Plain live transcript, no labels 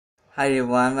Hi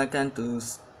everyone, welcome to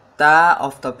Star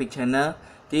of Topic channel.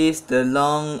 This is the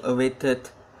long-awaited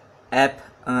app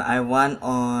I want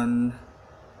on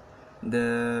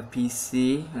the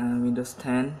PC, Windows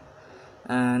 10.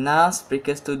 Now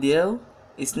Spreaker Studio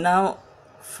is now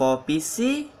for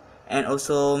PC and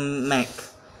also Mac.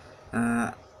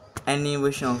 Any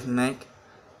version of Mac,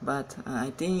 but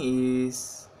I think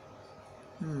is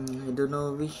I don't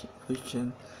know which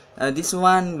version. This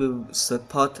one will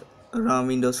support around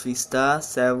Windows Vista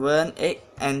 7, 8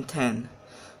 and 10.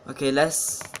 Okay,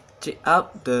 let's check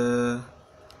out the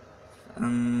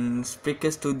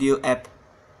Spreaker Studio app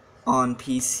on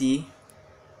PC.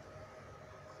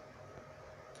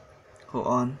 Hold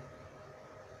on.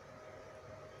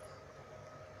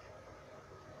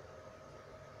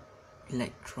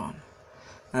 Electron.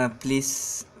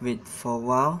 Please wait for a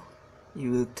while. It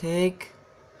will take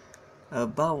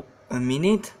about a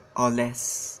minute or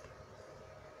less.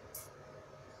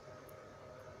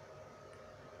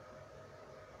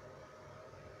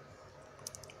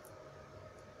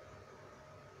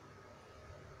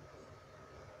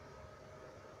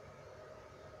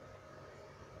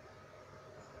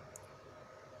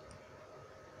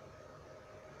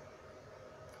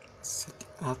 Set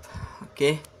it up.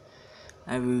 Okay,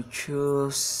 I will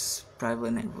choose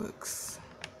private networks.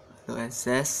 Low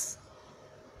access.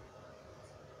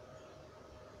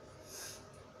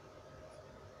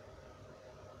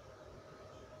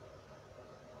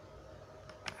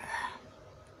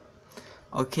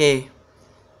 Okay,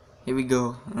 here we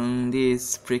go.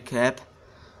 This recap.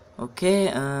 Okay,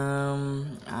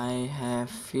 I have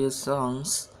few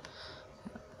songs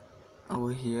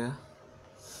over here.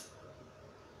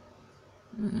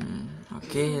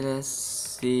 Okay, let's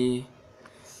see.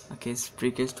 Okay,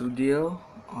 Spreaker Studio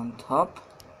on top.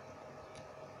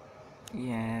 We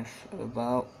have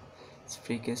about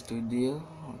Spreaker Studio.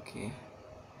 Okay,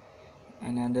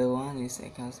 another one is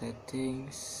account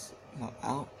settings, log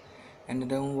out.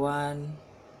 Another one,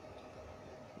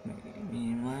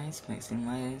 minimize,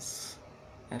 maximize,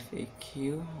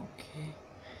 FAQ. Okay,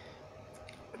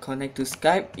 connect to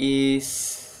Skype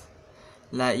is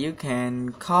like you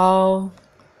can call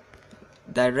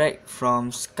direct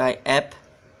from Skype app.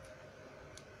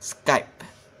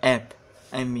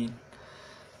 I mean.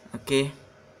 Okay,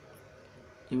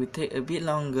 it will take a bit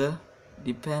longer,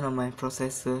 depend on my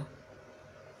processor.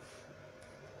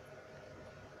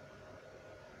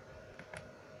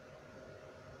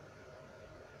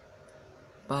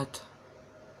 But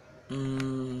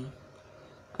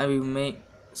I will make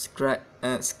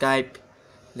Skype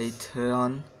later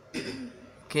on.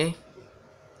 Okay,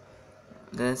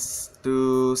 let's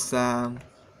do some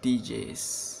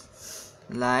DJs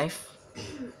live.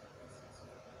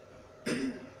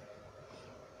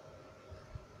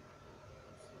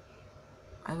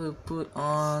 I will put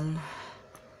on,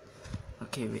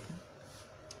 okay, wait,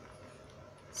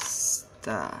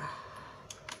 Star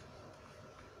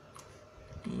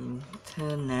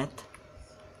Internet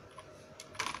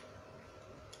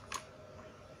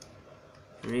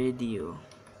Radio.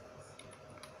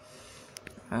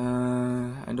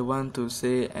 I don't want to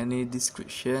say any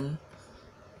description.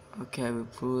 Okay, I will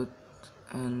put,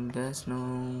 and there's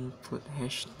no put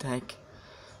hashtag.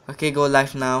 Okay, go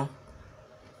live now.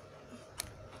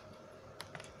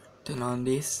 Turn on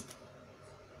this.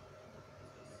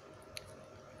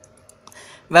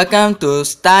 Welcome to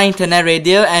Star Internet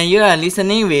Radio, and you are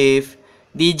listening with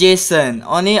DJ Sun,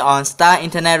 only on Star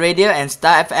Internet Radio and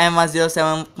Star FM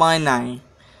 107.9.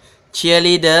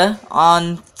 Cheerleader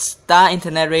on Star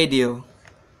Internet Radio.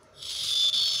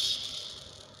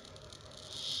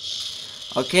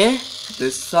 Okay, the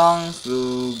songs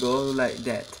will go like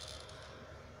that.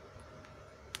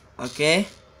 Okay,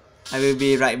 I will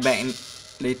be right back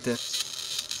later.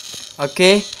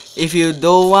 Okay, if you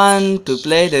don't want to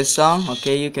play the song,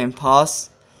 okay, you can pause.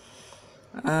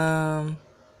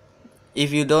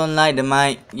 If you don't like the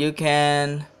mic, you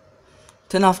can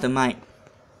turn off the mic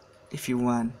if you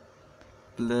want.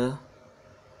 Blur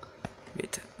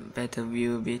with better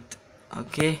view bit.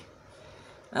 Okay,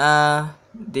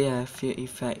 there are few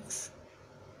effects.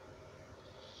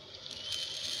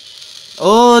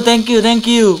 Oh, thank you.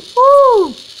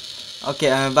 Woo!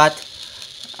 Okay, but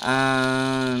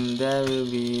there will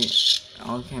be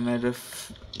camera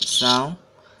sound.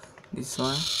 This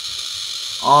one.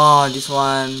 Oh, this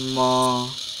one more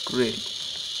great.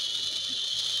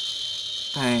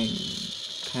 Bang.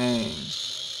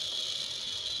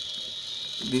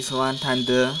 This one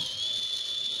thunder.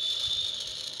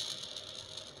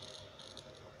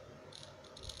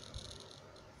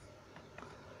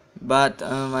 But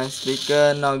my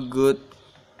speaker not good.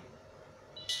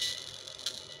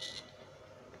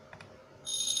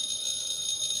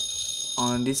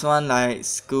 on this one like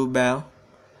school bell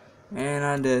and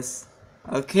others.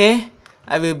 Okay,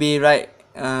 I will be right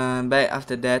back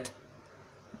after that.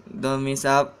 Don't miss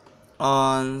out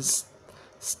on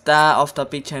Star of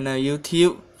Topic channel,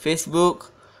 YouTube, Facebook,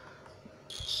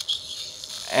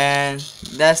 and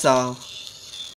that's all.